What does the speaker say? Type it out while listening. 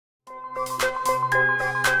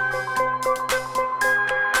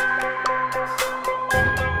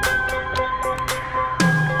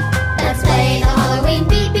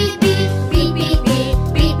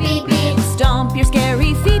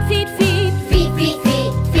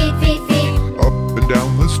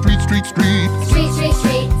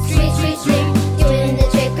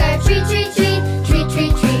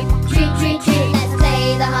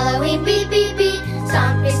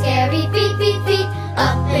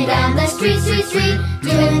down the street, street, street,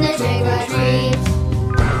 doing the trick or treat.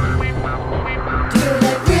 To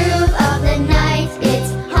the groove of the night,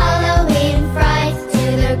 it's Halloween fright. To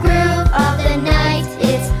the groove of the night,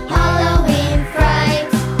 it's Halloween fright.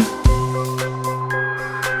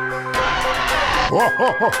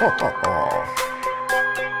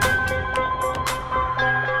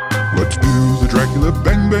 Let's do the Dracula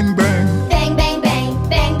bang, bang, bang. Bang, bang, bang,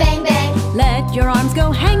 bang, bang, bang. Let your arms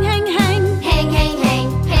go hang, hang, hang. Hang, hang, hang,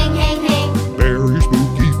 hang, hang, hang. Bear your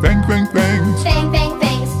spooky bang, bang, bangs. Bang, bang,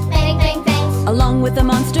 bangs, bang, bang, bangs. Along with the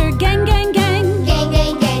monster gang, gang, gang. Gang,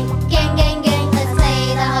 gang, gang, gang, gang, gang. Let's play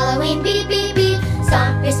the Halloween beat, beat, beat.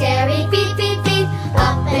 Stomp your scary feet, feet, feet.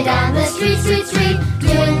 Up and down the street, street, street,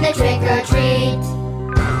 doing the trick or treat.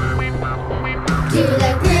 To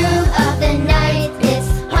the groove of the night, it's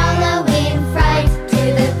Halloween fright. To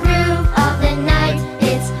the groove of the night,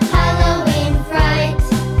 it's Halloween fright.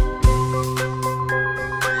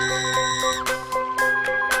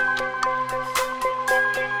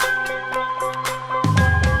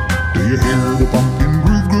 Do you hear the pumpkin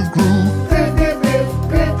groove, groove, groove? Groove, groove, groove,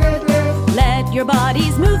 groove, groove, groove. Let your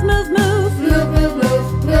bodies move, move, move. Move, move, move,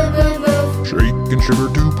 move, move, move. Shake and shiver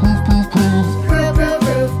to prove, prove, prove. Prove, prove,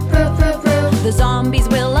 prove, prove, prove, prove. The zombies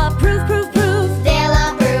will approve, prove, prove. They'll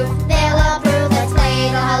approve, they'll approve. Let's play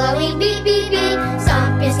the Halloween beat, beat, beat.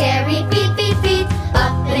 Stomp your scary feet, feet, feet.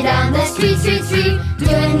 Up and down the street, street, street,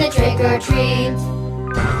 doing the trick or treat.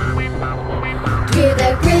 To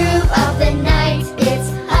the groove of the night, it's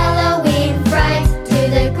Halloween fright. To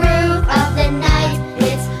the groove of the night,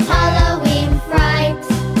 it's Halloween fright.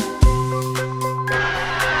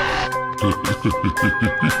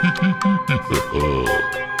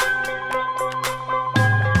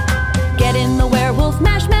 Get in the werewolf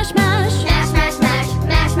mash, mash, mash. Smash, smash, smash,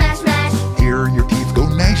 smash, smash, smash. Hearing your teeth go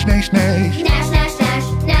nash, nash, nash. Nash, nash, nash,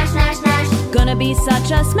 nash, nash, nash. Gonna be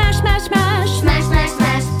such a smash, smash, smash. Smash, smash,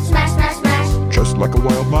 smash, smash, smash, smash. Just like a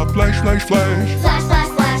wild moth, flash, flash, flash. Flash, flash,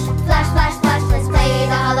 flash, flash, flash, flash. Let's play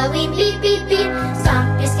the Halloween beat, beat, beat.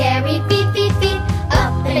 Stomp your scary feet, feet, feet.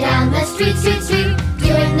 Up and down the street, street, street,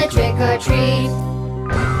 doing the trick or treat.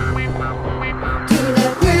 To the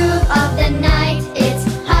groove of the night, it's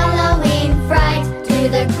Halloween fright. To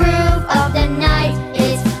the groove of the night,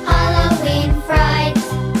 it's Halloween fright.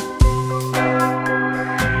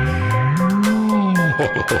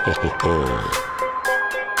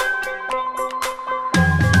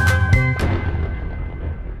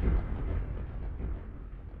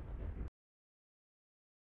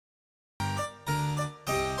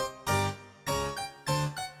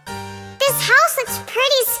 This house looks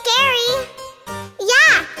pretty scary.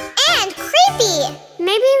 Yeah, and creepy.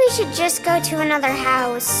 Maybe we should just go to another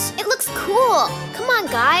house. It looks cool. Come on,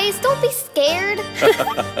 guys, don't be scared.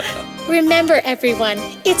 Remember, everyone,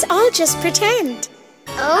 it's all just pretend.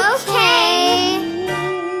 Okay.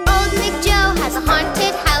 Old McJoe has a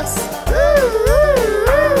haunted house. Ooh, ooh,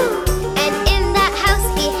 ooh. And in that house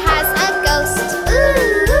he has a ghost.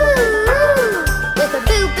 Ooh, ooh, ooh. With a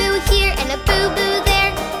boo-boo here and a boo-boo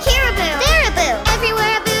there. Here a boo, there a boo.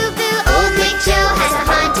 Everywhere a boo-boo. Old McJoe has a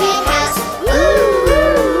haunted house. Ooh,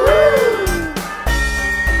 ooh, ooh.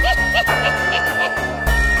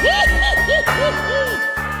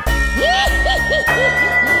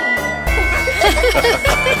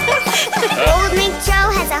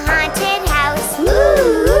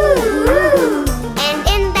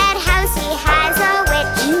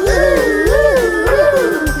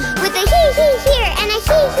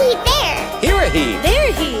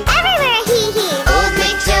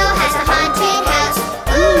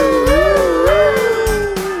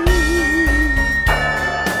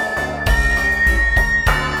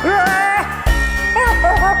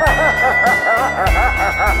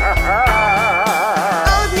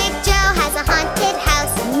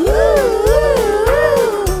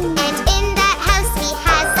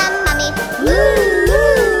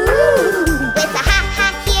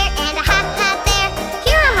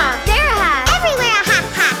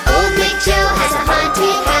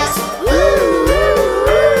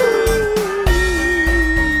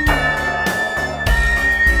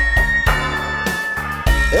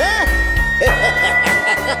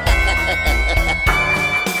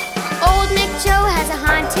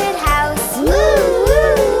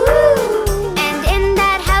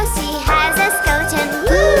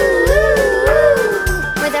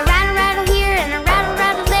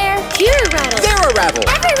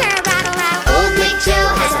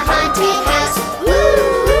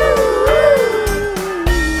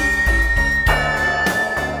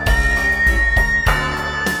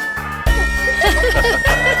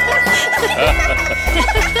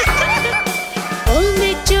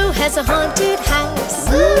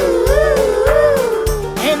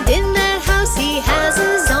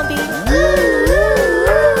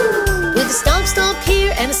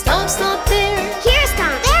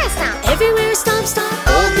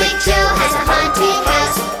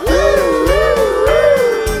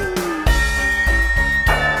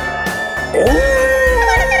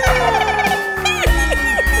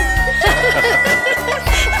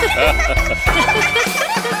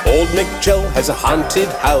 McJoe has a haunted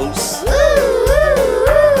house.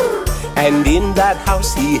 And in that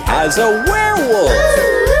house he has a werewolf.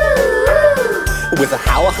 With a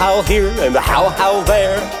howl-howl here and a howl-howl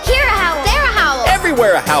there. Here a howl, there a howl.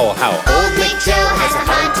 Everywhere a howl-howl. Old McJoe has a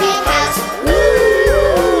haunted house.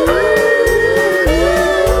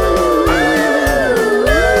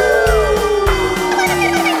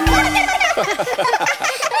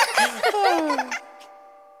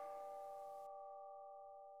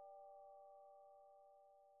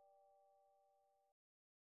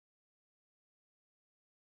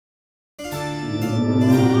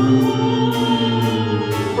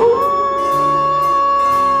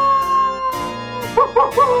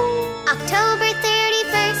 October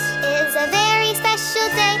 31st is a very special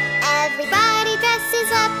day. Everybody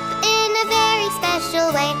dresses up in a very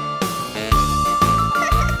special way.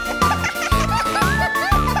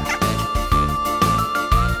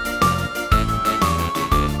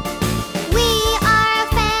 We are a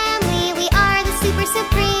family, we are the Super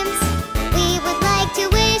Supremes. We would like to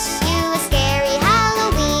wish you a scary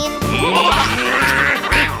Halloween.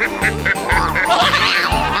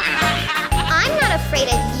 I'm not afraid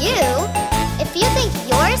of you. If you think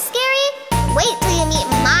you're scary, wait till you meet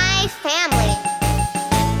my family.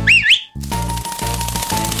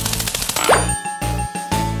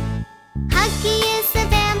 Huggy is a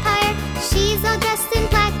vampire, she's all dressed in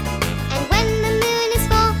black. And when the moon is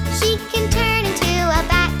full, she can turn into a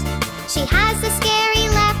bat. She has a scary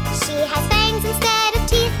laugh, she has fangs instead of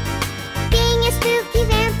teeth. Being a spooky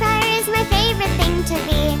vampire is my favorite thing to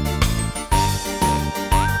be.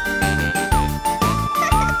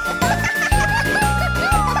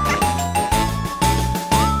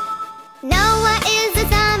 Noah is a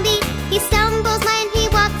zombie, he stumbles when he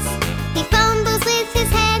walks. He fumbles with his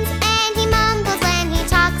hands and he mumbles when he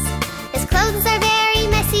talks. His clothes are very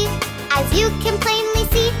messy, as you can plainly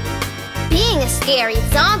see. Being a scary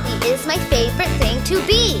zombie is my favorite thing to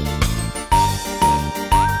be.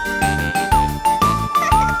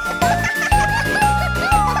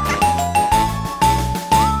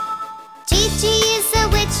 Gigi is a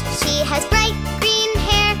witch, she has bright green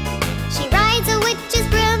hair. She rides a witch's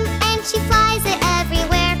broom and she flies it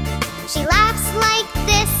everywhere. She laughs like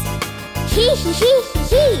this, hee hee hee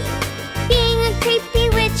hee hee. Being a creepy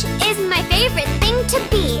witch is my favorite thing to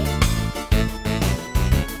be.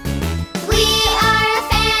 We are a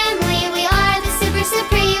family, we are the Super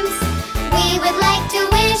Supremes. We would like to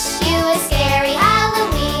wish you a scary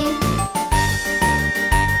Halloween.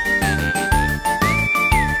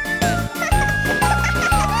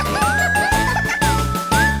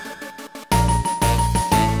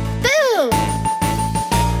 Boo!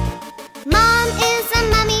 Mom is a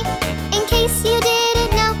mummy, in case you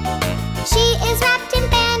didn't know. She is wrapped in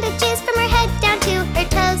bandages from her head down to her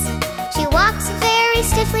toes. She walks very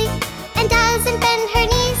stiffly and doesn't bend her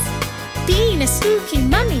knees. Being a spooky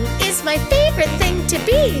mummy is my favorite thing to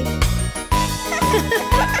be.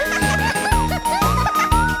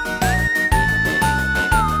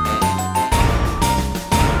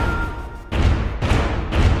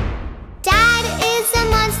 Dad is a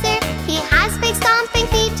monster, he has big stomping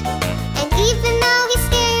feet. And even though he's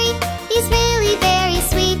scary, he's really very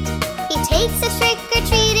sweet. He takes us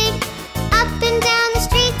trick-or-treating up and down the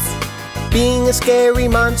streets. Being a scary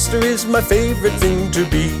monster is my favorite thing to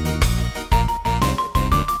be.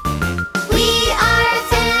 We are a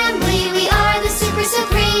family, we are the Super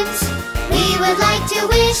Supremes. We would like to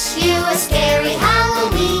wish you a scary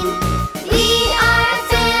Halloween. We are a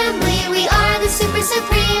family, we are the Super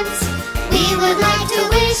Supremes. We would like to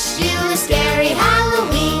wish you a scary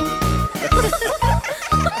Halloween.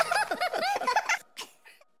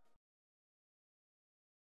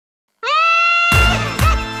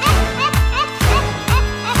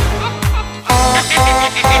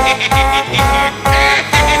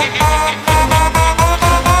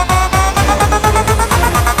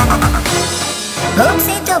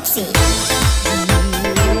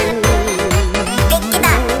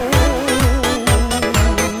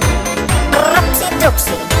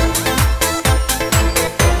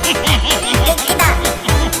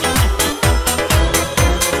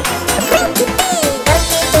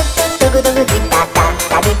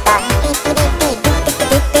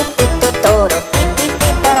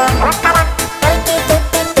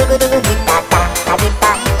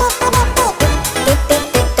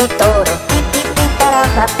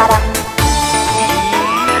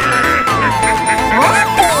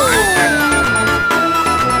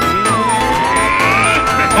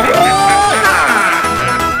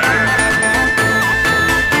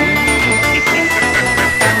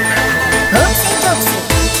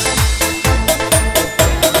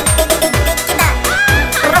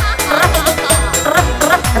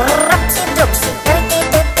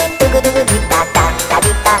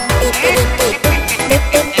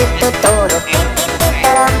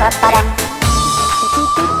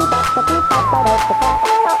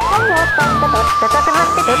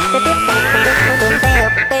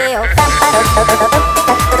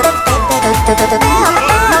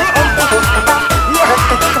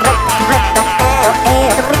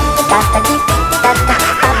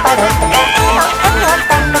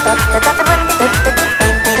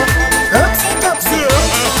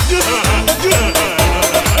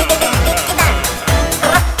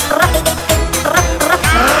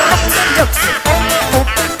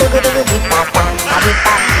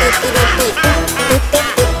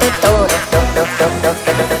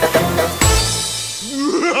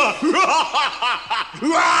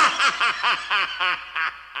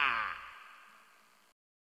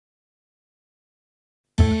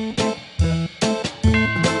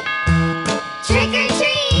 Trick or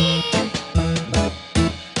treat!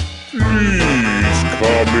 Please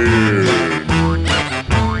come in.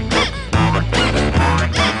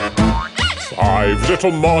 5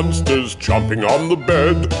 little monsters jumping on the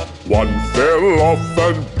bed. One fell off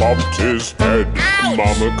and bumped his head.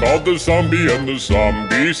 Mama called the zombie and the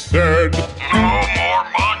zombie said, "No more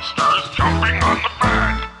monsters jumping on the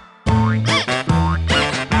bed."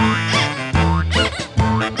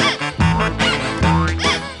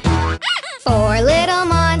 Four little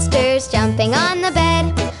monsters jumping on the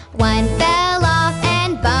bed. One fell off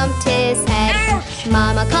and bumped his head.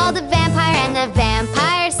 Mama called the vampire and the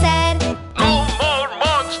vampire said, No more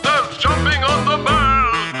monsters jumping on the bed.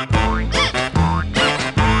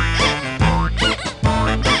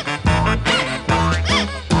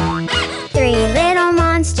 3 little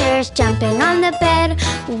monsters jumping on the bed.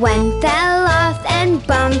 One fell off and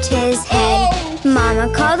bumped his head. Mama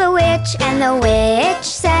called the witch and the witch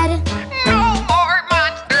said, No more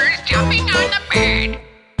monsters jumping on the bed.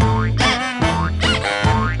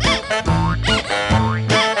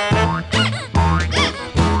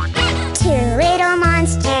 2 little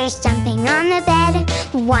monsters jumping on the bed.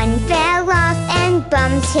 One fell off and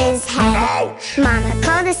bumped his head. Ouch! Mama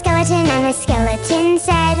called the skeleton and the skeleton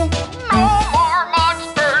said, No more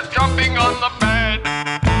monsters jumping on the bed.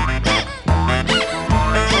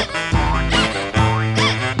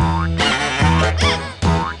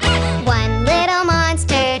 1 little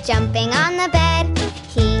monster jumping on the bed.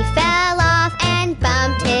 He fell off and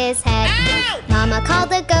bumped his head. Mama called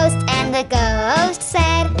the ghost and the ghost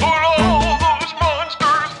said, Put all those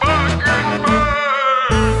monsters back in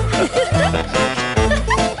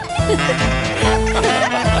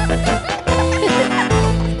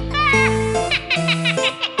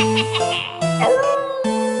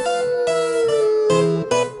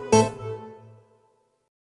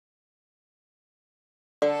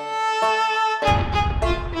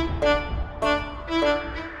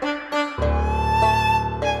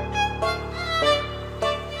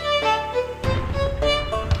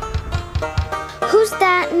Who's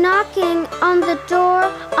that knocking on the door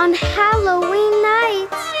on Halloween night?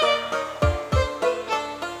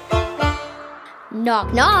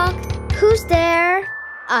 Knock, knock. Who's there?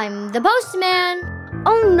 I'm the postman.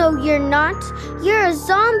 Oh, no, you're not. You're a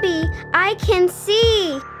zombie. I can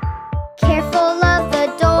see. Careful of the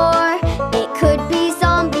door. It could be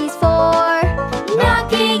zombies for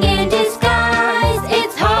knocking in disguise.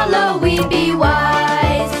 It's Halloween, be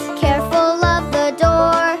wise. Careful of the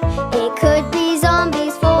door. It could be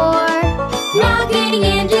zombies for knocking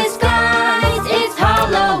in disguise. It's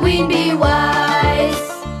Halloween, be wise.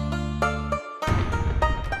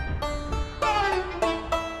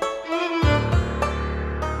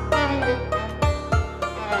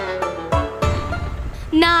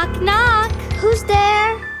 Knock, knock. Who's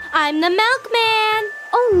there? I'm the milkman.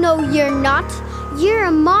 Oh, no, you're not. You're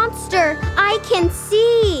a monster. I can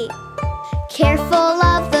see. Careful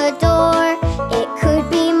of the door. It could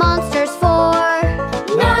be monsters for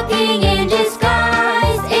knocking in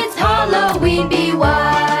disguise. It's Halloween, be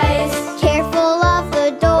wise. Careful of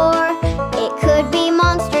the door. It could be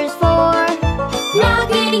monsters for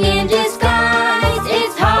knocking in disguise.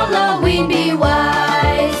 It's Halloween, be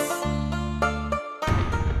wise.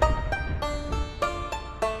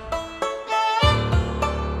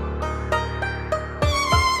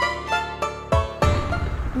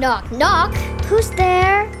 Knock, knock. Who's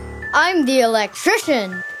there? I'm the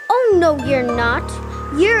electrician. Oh, no, you're not.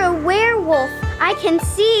 You're a werewolf. I can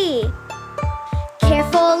see.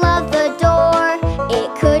 Careful of the door. It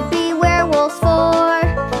could be werewolves for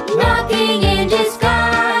knocking in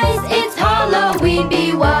disguise. It's Halloween,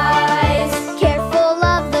 be wise. Careful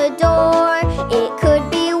of the door. It could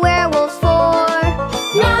be werewolves for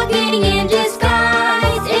knocking in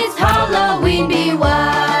disguise. It's Halloween, be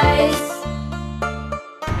wise.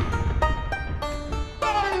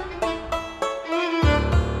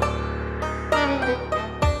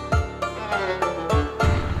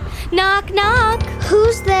 Knock, knock.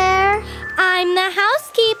 Who's there? I'm the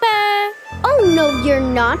housekeeper. no, you're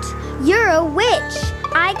not. You're a witch.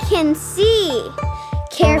 I can see.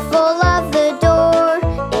 Careful of the door.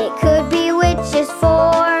 It could be witches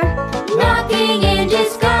for Knocking in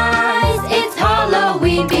disguise. It's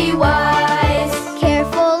Halloween, be wise.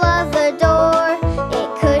 Careful of the door. It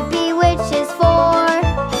could be witches for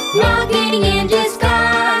Knocking in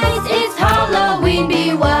disguise. It's Halloween,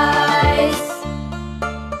 be wise.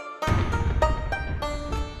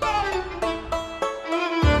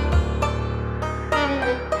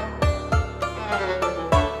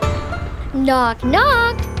 Knock,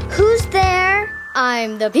 knock. Who's there?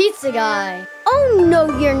 I'm the pizza guy. Oh,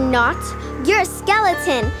 no, you're not. You're a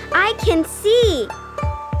skeleton. I can see.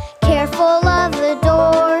 Careful of the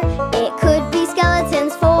door.